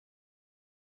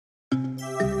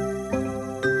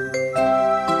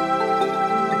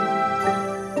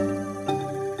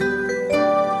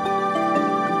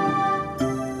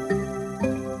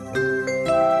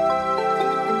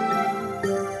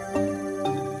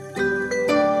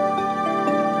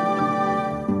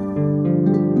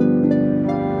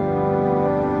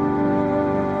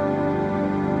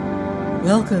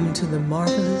Welcome to the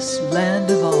marvelous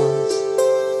land of Oz.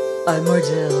 I'm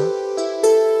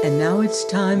Mardell, and now it's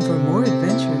time for more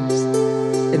adventures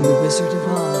in The Wizard of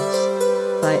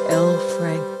Oz by L.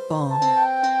 Frank Baum.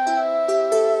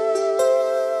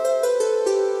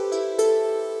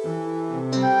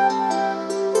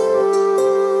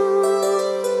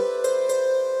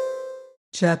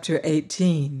 Chapter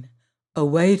 18,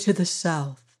 Away to the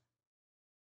South.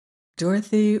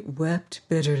 Dorothy wept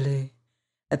bitterly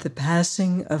at the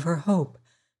passing of her hope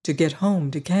to get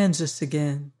home to Kansas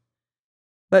again.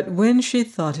 But when she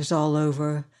thought it all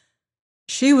over,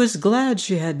 she was glad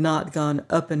she had not gone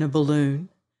up in a balloon.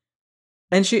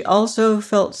 And she also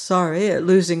felt sorry at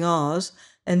losing Oz,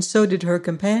 and so did her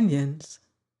companions.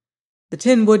 The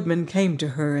Tin Woodman came to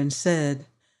her and said,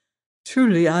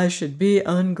 "Truly I should be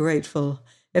ungrateful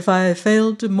if I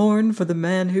failed to mourn for the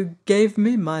man who gave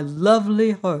me my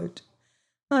lovely heart.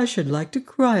 I should like to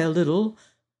cry a little,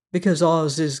 because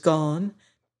Oz is gone,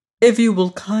 if you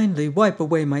will kindly wipe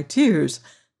away my tears,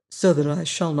 so that I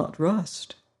shall not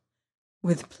rust."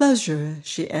 "With pleasure,"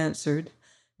 she answered,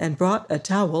 and brought a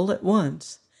towel at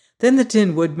once. Then the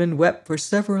Tin Woodman wept for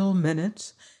several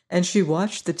minutes, and she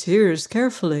watched the tears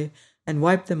carefully and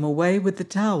wiped them away with the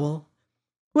towel.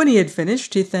 When he had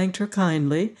finished, he thanked her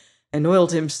kindly and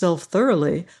oiled himself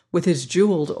thoroughly with his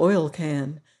jeweled oil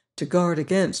can to guard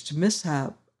against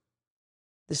mishap.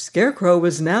 The Scarecrow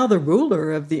was now the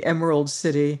ruler of the Emerald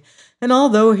City, and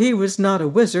although he was not a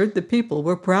wizard, the people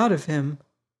were proud of him.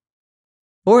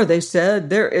 For they said,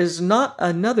 "There is not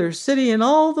another city in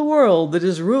all the world that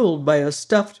is ruled by a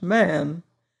stuffed man."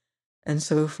 And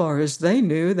so far as they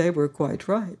knew, they were quite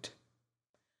right.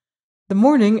 The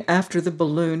morning after the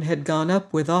balloon had gone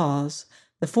up with Oz,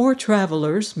 the four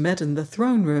travelers met in the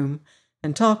throne room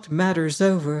and talked matters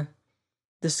over.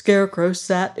 The Scarecrow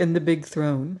sat in the big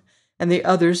throne, and the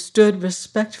others stood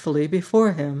respectfully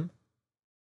before him.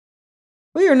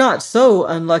 "We are not so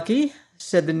unlucky,"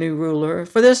 said the new ruler,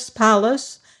 "for this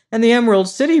palace and the Emerald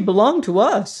City belong to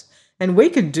us, and we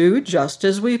can do just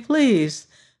as we please.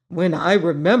 When I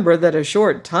remember that a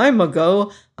short time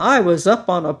ago I was up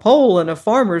on a pole in a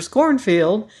farmer's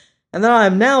cornfield, and that I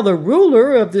am now the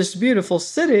ruler of this beautiful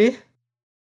city,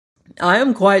 I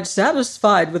am quite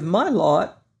satisfied with my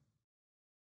lot."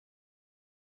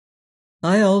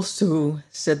 "I also,"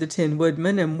 said the Tin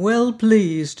Woodman, "am well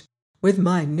pleased with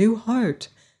my new heart,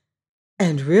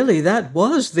 and really that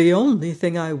was the only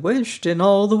thing I wished in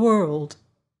all the world."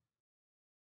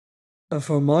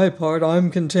 "For my part,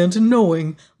 I'm content in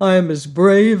knowing I am as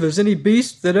brave as any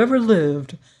beast that ever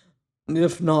lived,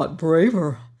 if not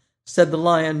braver," said the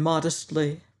Lion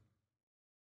modestly.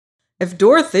 "If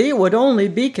Dorothy would only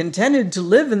be contented to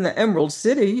live in the Emerald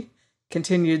City,"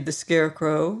 continued the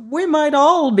Scarecrow, "we might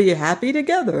all be happy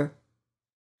together."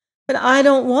 "But I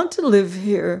don't want to live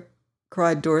here,"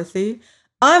 cried Dorothy.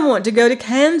 "I want to go to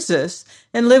Kansas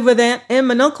and live with Aunt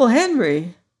Em and Uncle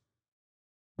Henry."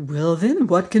 "Well, then,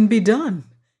 what can be done?"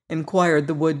 inquired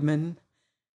the Woodman.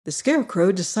 The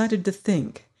Scarecrow decided to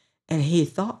think, and he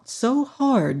thought so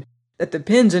hard that the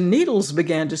pins and needles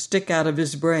began to stick out of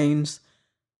his brains.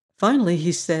 Finally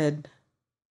he said,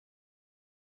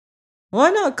 "Why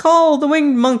not call the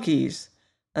winged monkeys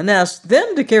and ask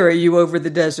them to carry you over the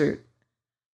desert?"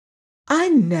 "I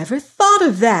never thought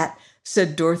of that,"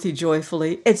 said Dorothy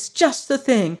joyfully. "It's just the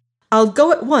thing. I'll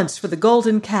go at once for the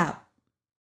golden cap."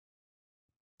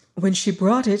 When she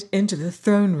brought it into the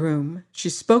throne room, she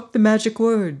spoke the magic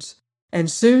words,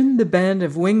 and soon the band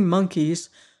of winged monkeys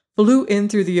flew in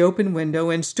through the open window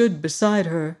and stood beside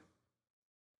her.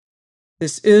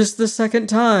 "This is the second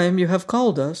time you have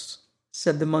called us,"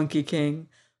 said the Monkey King,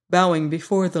 bowing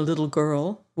before the little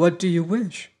girl. "What do you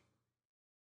wish?"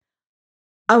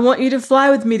 "I want you to fly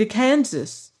with me to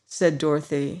Kansas," said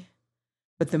Dorothy.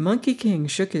 But the Monkey King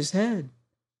shook his head.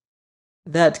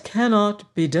 "That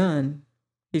cannot be done,"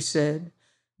 he said.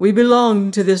 "We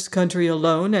belong to this country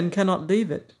alone and cannot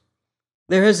leave it.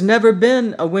 There has never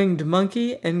been a winged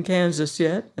monkey in Kansas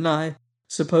yet, and I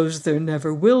suppose there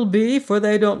never will be, for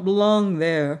they don't belong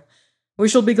there. We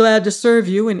shall be glad to serve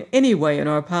you in any way in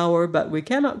our power, but we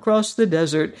cannot cross the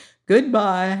desert.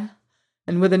 Goodbye."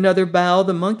 And with another bow,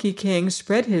 the Monkey King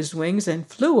spread his wings and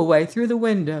flew away through the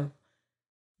window,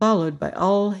 followed by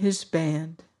all his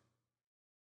band.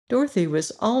 Dorothy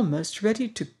was almost ready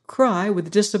to cry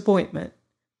with disappointment.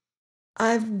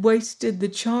 "I've wasted the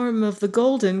charm of the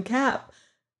golden cap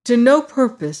to no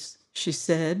purpose," she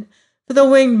said, "for the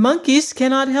winged monkeys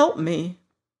cannot help me."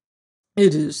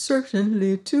 "It is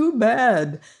certainly too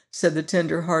bad," said the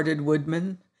tender-hearted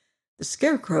Woodman. The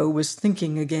Scarecrow was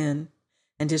thinking again,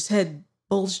 and his head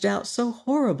bulged out so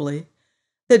horribly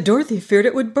that Dorothy feared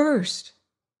it would burst.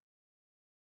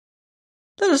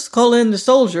 "Let us call in the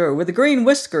soldier with the green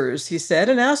whiskers," he said,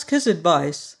 "and ask his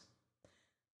advice."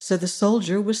 So the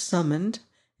soldier was summoned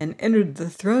and entered the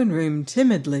throne room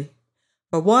timidly,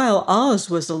 for while Oz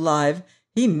was alive,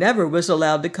 he never was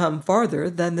allowed to come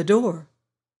farther than the door.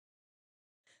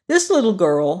 "This little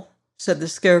girl," said the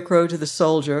Scarecrow to the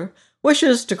soldier,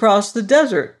 "wishes to cross the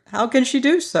desert. How can she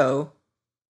do so?"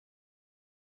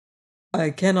 "I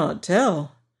cannot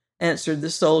tell," answered the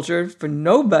soldier, "for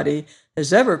nobody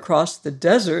has ever crossed the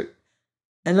desert,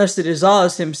 unless it is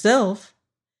Oz himself."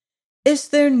 "Is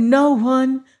there no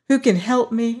one who can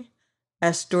help me?"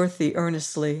 asked Dorothy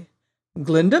earnestly.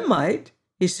 "Glinda might,"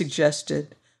 he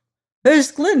suggested.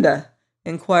 "Who's Glinda?"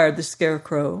 inquired the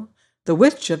Scarecrow. "The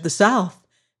Witch of the South.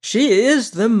 She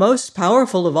is the most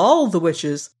powerful of all the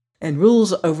witches and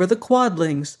rules over the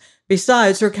Quadlings.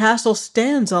 Besides, her castle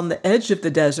stands on the edge of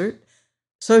the desert,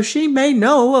 so she may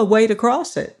know a way to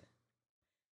cross it."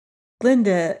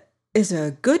 "Glinda is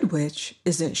a good witch,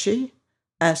 isn't she?"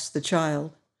 asked the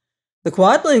child. "The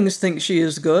Quadlings think she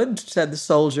is good," said the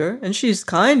soldier, "and she's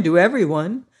kind to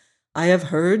everyone. I have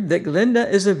heard that Glinda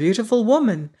is a beautiful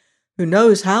woman who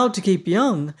knows how to keep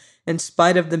young in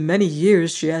spite of the many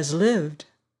years she has lived."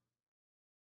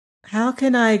 "How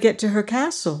can I get to her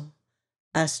castle?"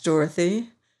 asked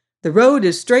Dorothy. "The road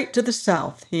is straight to the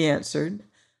south," he answered,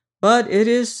 "but it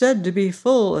is said to be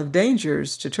full of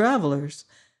dangers to travelers.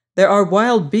 There are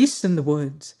wild beasts in the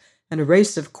woods, and a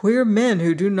race of queer men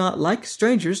who do not like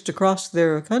strangers to cross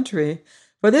their country.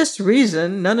 For this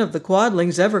reason, none of the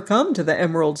Quadlings ever come to the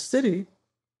Emerald City."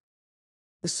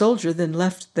 The soldier then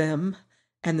left them,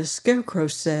 and the Scarecrow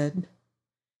said,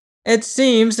 "It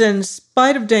seems, in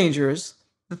spite of dangers,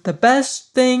 that the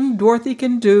best thing Dorothy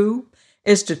can do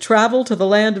is to travel to the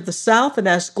land of the South and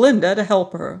ask Glinda to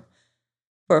help her.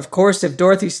 For of course, if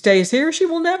Dorothy stays here, she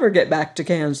will never get back to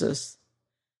Kansas."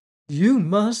 "You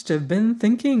must have been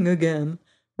thinking again,"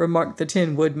 remarked the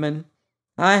Tin Woodman.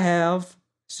 "I have,"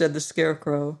 said the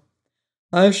Scarecrow.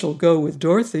 "I shall go with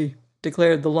Dorothy,"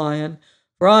 declared the Lion,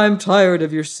 "for I'm tired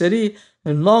of your city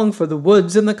and long for the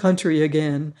woods and the country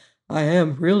again. I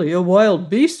am really a wild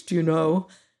beast, you know.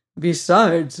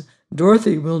 Besides,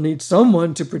 Dorothy will need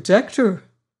someone to protect her."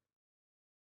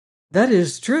 "That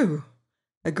is true,"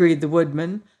 agreed the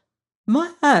Woodman.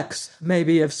 "My axe may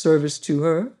be of service to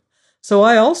her, so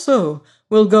I also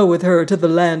will go with her to the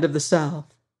land of the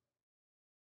South."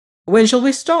 "When shall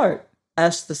we start?"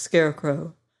 asked the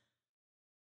Scarecrow.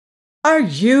 "Are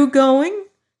you going?"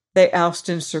 they asked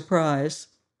in surprise.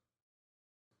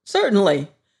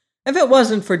 "Certainly. If it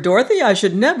wasn't for Dorothy, I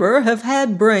should never have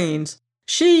had brains.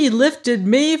 She lifted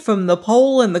me from the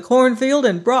pole in the cornfield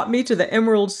and brought me to the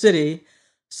Emerald City.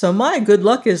 So my good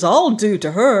luck is all due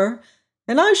to her,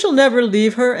 and I shall never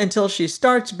leave her until she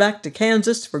starts back to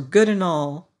Kansas for good and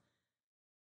all."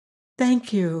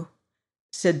 "Thank you,"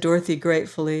 said Dorothy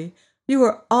gratefully. "You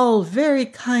are all very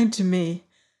kind to me,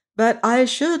 but I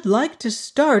should like to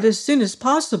start as soon as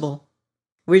possible."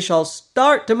 "We shall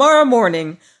start tomorrow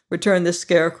morning," returned the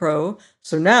Scarecrow.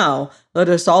 "So now let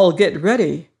us all get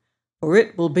ready, for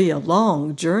it will be a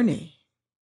long journey."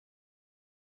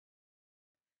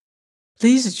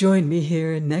 Please join me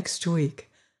here next week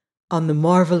on the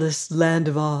marvelous Land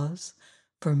of Oz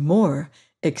for more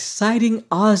exciting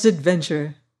Oz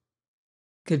adventure.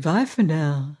 Goodbye for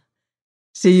now.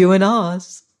 See you in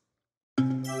Oz.